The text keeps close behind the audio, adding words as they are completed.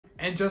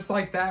And just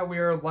like that, we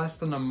are less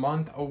than a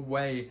month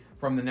away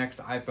from the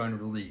next iPhone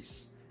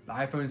release, the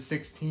iPhone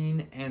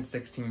 16 and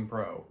 16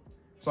 Pro.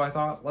 So I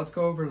thought, let's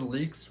go over the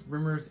leaks,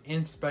 rumors,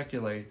 and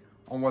speculate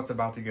on what's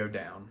about to go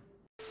down.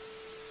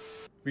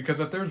 Because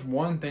if there's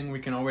one thing we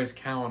can always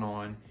count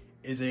on,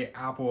 is a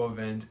Apple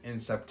event in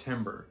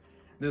September.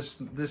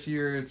 This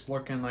year it's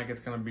looking like it's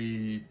gonna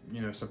be,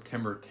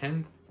 September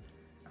 10th,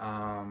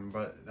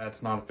 but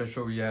that's not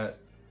official yet.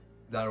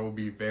 That will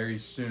be very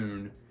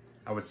soon.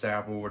 I would say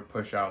Apple would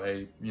push out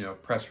a,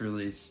 press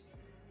release,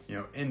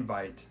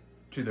 invite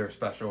to their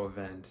special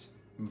event.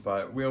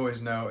 But we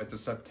always know it's a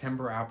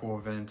September Apple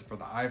event for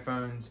the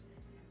iPhones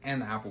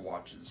and the Apple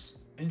Watches.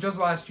 And just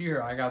last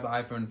year, I got the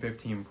iPhone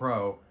 15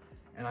 Pro,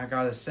 and I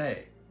gotta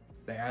say,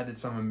 they added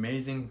some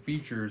amazing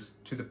features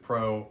to the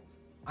Pro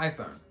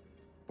iPhone.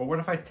 But what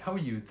if I tell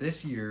you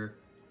this year,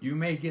 you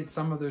may get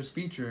some of those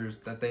features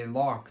that they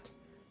locked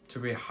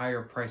to a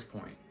higher price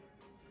point,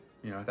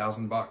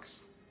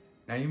 $1,000.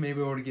 Now you may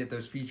be able to get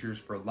those features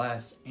for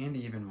less and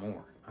even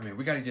more. I mean,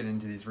 we gotta get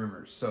into these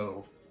rumors.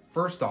 So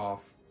first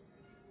off,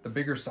 the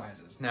bigger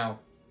sizes. Now,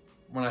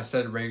 when I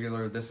said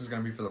regular, this is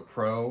gonna be for the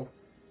Pro.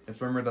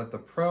 It's rumored that the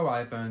Pro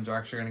iPhones are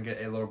actually gonna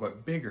get a little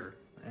bit bigger.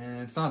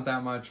 And it's not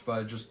that much,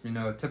 but just,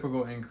 a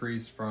typical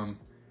increase from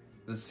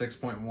the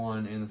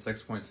 6.1 and the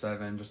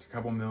 6.7, just a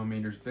couple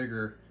millimeters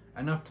bigger,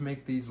 enough to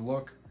make these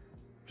look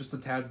just a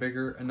tad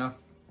bigger, enough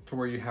to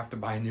where you have to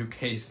buy new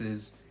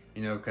cases,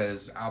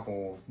 because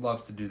Apple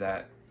loves to do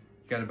that.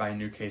 You gotta buy a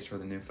new case for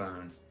the new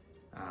phone.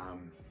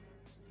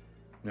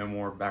 No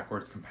more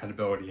backwards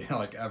compatibility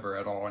like ever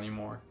at all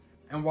anymore.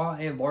 And while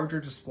a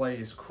larger display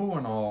is cool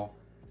and all,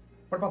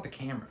 what about the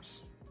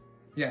cameras?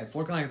 Yeah, it's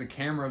looking like the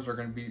cameras are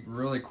going to be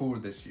really cool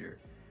this year.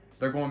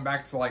 They're going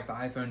back to like the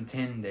iPhone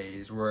 10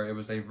 days where it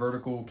was a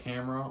vertical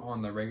camera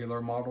on the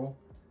regular model.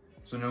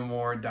 So no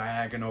more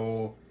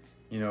diagonal,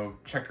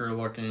 checker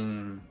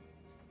looking,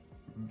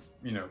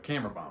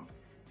 camera bump.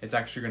 It's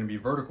actually going to be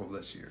vertical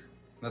this year.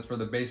 That's for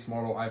the base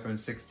model iPhone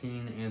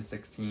 16 and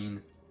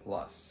 16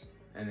 Plus.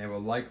 And they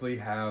will likely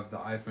have the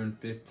iPhone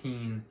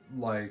 15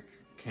 like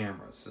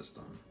camera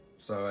system.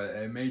 So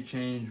it may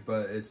change,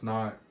 but it's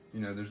not,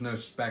 there's no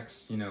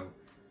specs,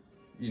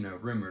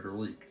 rumored or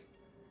leaked.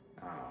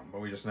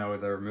 But we just know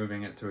they're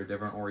moving it to a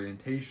different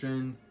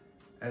orientation,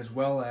 as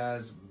well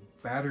as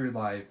battery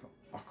life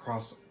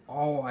across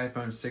all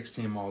iPhone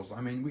 16 models.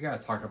 I mean, we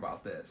gotta talk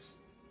about this.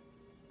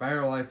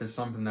 Battery life is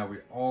something that we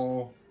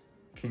all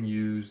can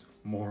use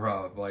more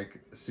of, like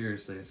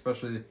seriously,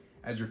 especially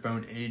as your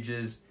phone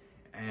ages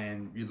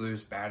and you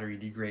lose battery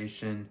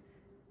degradation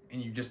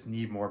and you just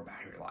need more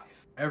battery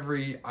life.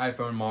 Every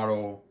iPhone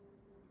model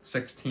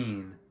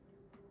 16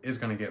 is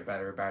going to get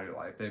better battery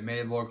life. It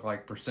may look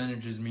like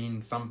percentages mean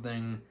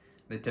something.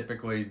 They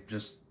typically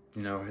just,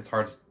 it's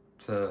hard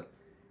to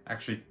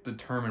actually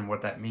determine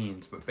what that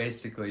means, but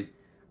basically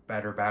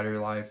better battery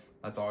life,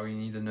 that's all you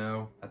need to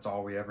know. That's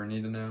all we ever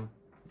need to know.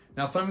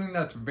 Now, something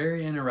that's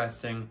very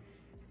interesting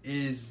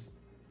is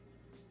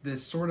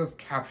this sort of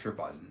capture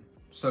button.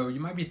 So you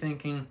might be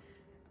thinking,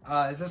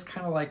 is this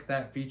kind of like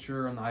that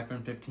feature on the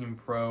iPhone 15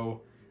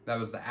 Pro that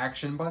was the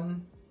action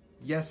button?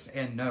 Yes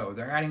and no.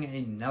 They're adding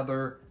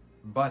another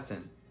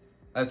button.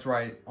 That's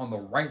right, on the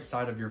right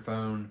side of your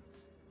phone,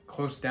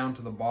 close down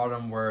to the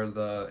bottom where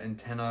the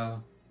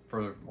antenna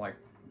for like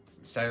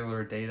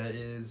cellular data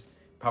is.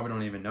 Probably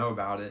don't even know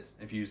about it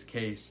if you use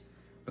case,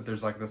 but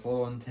there's like this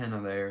little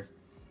antenna there,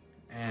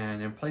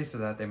 and in place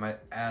of that they might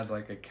add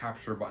like a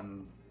capture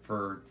button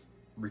for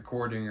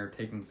recording or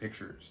taking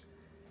pictures.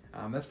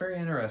 That's very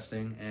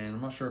interesting, and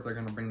I'm not sure if they're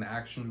going to bring the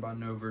action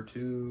button over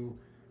too,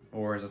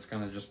 or is this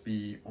going to just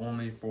be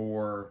only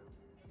for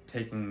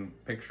taking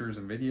pictures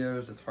and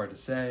videos. It's hard to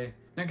say.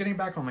 Now, getting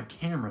back on the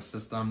camera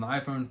system, the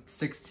iPhone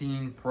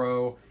 16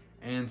 Pro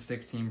and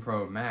 16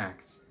 Pro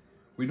Max,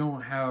 we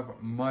don't have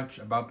much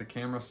about the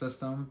camera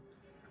system,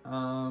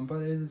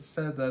 but it is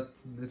said that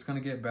it's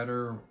going to get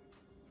better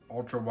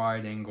ultra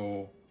wide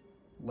angle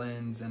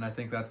lens, and I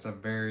think that's a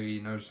very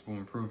noticeable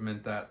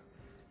improvement that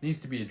needs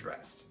to be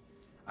addressed.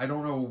 I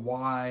don't know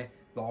why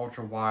the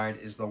ultra wide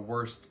is the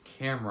worst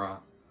camera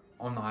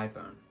on the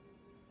iPhone.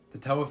 The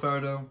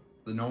telephoto,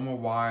 the normal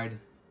wide,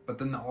 but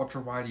then the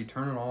ultra wide, you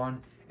turn it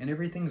on and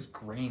everything's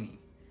grainy.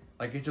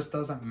 Like, it just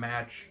doesn't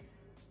match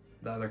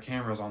the other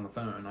cameras on the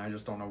phone. I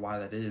just don't know why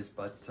that is,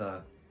 but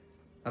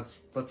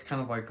that's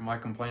kind of like my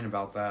complaint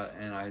about that,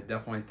 and I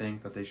definitely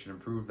think that they should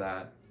improve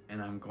that,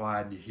 and I'm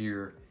glad to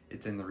hear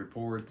it's in the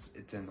reports,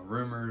 it's in the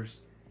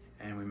rumors,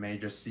 and we may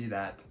just see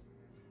that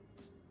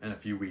in a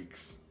few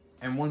weeks.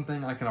 And one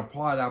thing I can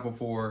applaud Apple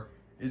for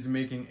is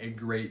making a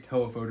great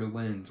telephoto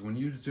lens. When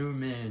you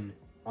zoom in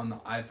on the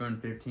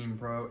iPhone 15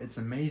 Pro, it's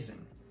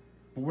amazing.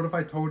 But what if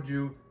I told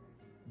you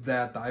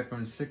that the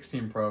iPhone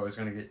 16 Pro is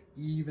going to get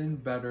even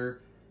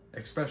better,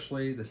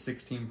 especially the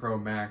 16 Pro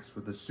Max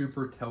with the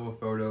super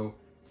telephoto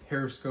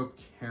periscope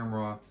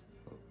camera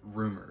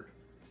rumored?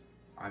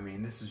 I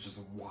mean, this is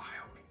just wild.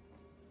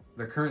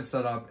 The current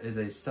setup is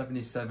a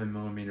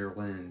 77mm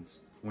lens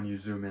when you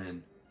zoom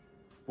in.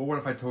 But what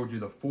if I told you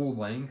the full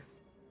length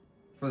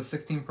for the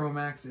 16 Pro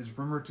Max is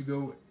rumored to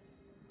go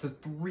to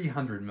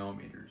 300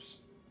 millimeters.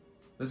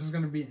 This is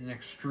going to be an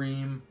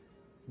extreme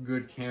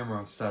good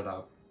camera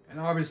setup. And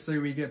obviously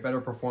we get better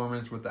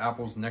performance with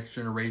Apple's next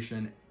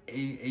generation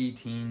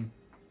A18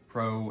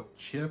 Pro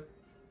chip.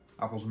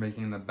 Apple's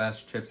making the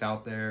best chips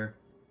out there.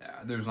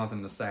 There's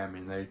nothing to say. I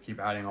mean, they keep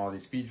adding all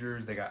these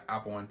features. They got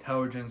Apple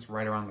Intelligence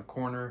right around the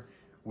corner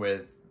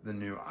with the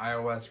new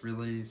iOS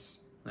release.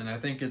 And I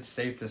think it's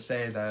safe to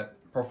say that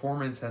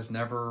performance has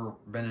never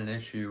been an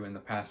issue in the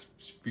past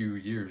few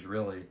years,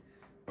 really.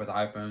 With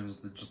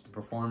iPhones, just the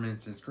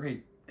performance is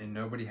great and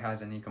nobody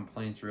has any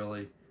complaints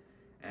really.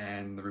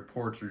 And the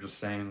reports are just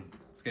saying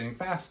it's getting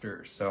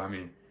faster. So, I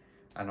mean,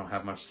 I don't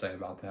have much to say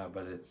about that,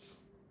 but it's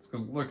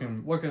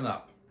looking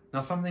up.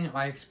 Now, something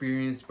I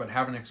experienced but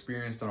haven't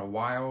experienced in a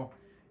while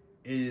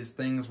is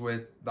things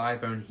with the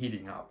iPhone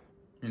heating up.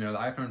 You know, the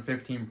iPhone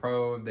 15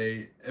 Pro,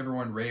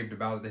 everyone raved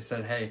about it. They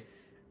said, hey,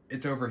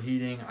 it's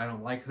overheating. I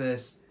don't like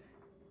this.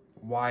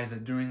 Why is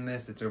it doing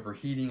this? It's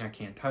overheating. I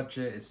can't touch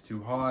it. It's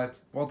too hot.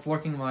 Well, it's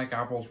looking like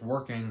Apple's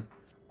working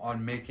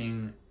on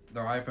making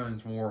their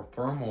iPhones more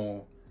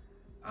thermal,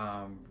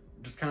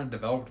 just kind of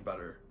developed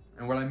better.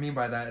 And what I mean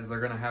by that is they're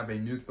going to have a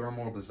new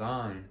thermal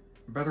design,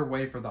 a better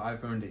way for the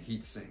iPhone to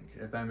heat sink,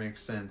 if that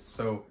makes sense.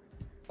 So,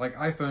 like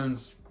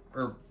iPhones,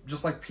 or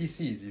just like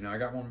PCs, you know, I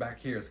got one back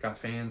here. It's got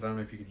fans. I don't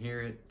know if you can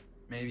hear it,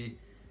 maybe.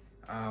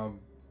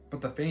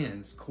 But the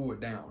fans cool it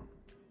down.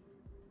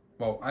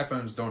 Well,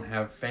 iPhones don't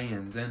have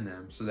fans in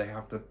them, so they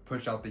have to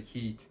push out the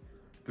heat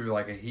through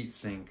like a heat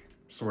sink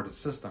sort of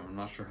system. I'm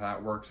not sure how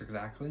that works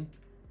exactly,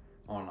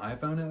 on an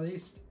iPhone at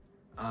least.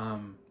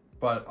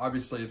 But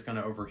obviously it's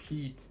gonna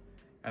overheat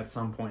at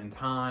some point in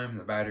time.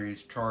 The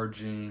battery's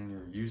charging,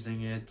 you're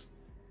using it.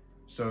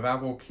 So if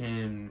Apple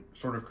can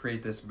sort of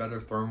create this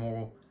better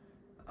thermal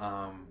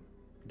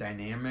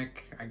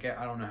dynamic, I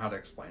don't know how to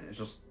explain it.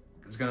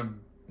 It's gonna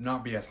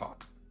not be as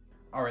hot.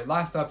 All right,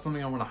 last up,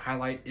 something I want to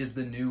highlight is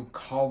the new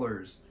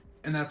colors.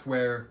 And that's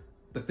where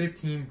the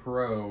 15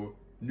 Pro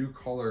new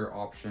color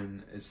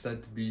option is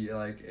said to be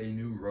like a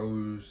new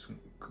rose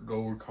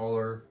gold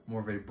color,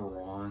 more of a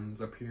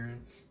bronze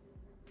appearance.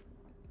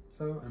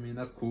 So, I mean,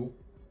 that's cool.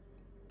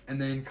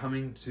 And then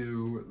coming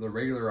to the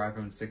regular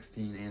iPhone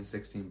 16 and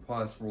 16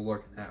 Plus, we're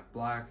looking at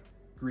black,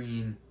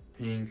 green,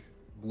 pink,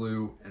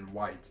 blue, and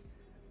white.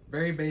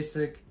 Very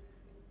basic,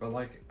 but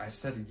like I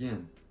said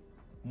again,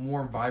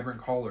 more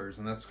vibrant colors,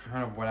 and that's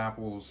kind of what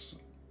Apple's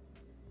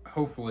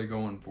hopefully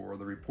going for.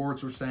 The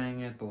reports are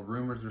saying it, the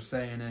rumors are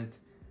saying it,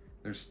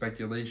 there's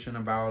speculation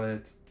about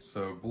it.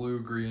 So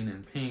blue, green,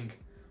 and pink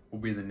will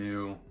be the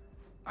new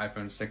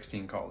iPhone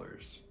 16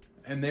 colors.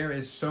 And there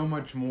is so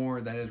much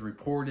more that is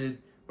reported,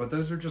 but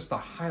those are just the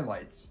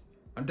highlights.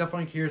 I'm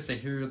definitely curious to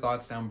hear your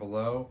thoughts down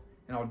below,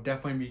 and I'll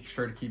definitely be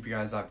sure to keep you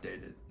guys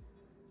updated.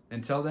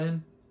 Until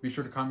then, be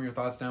sure to comment your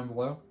thoughts down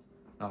below,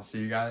 and I'll see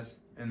you guys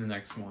in the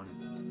next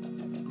one.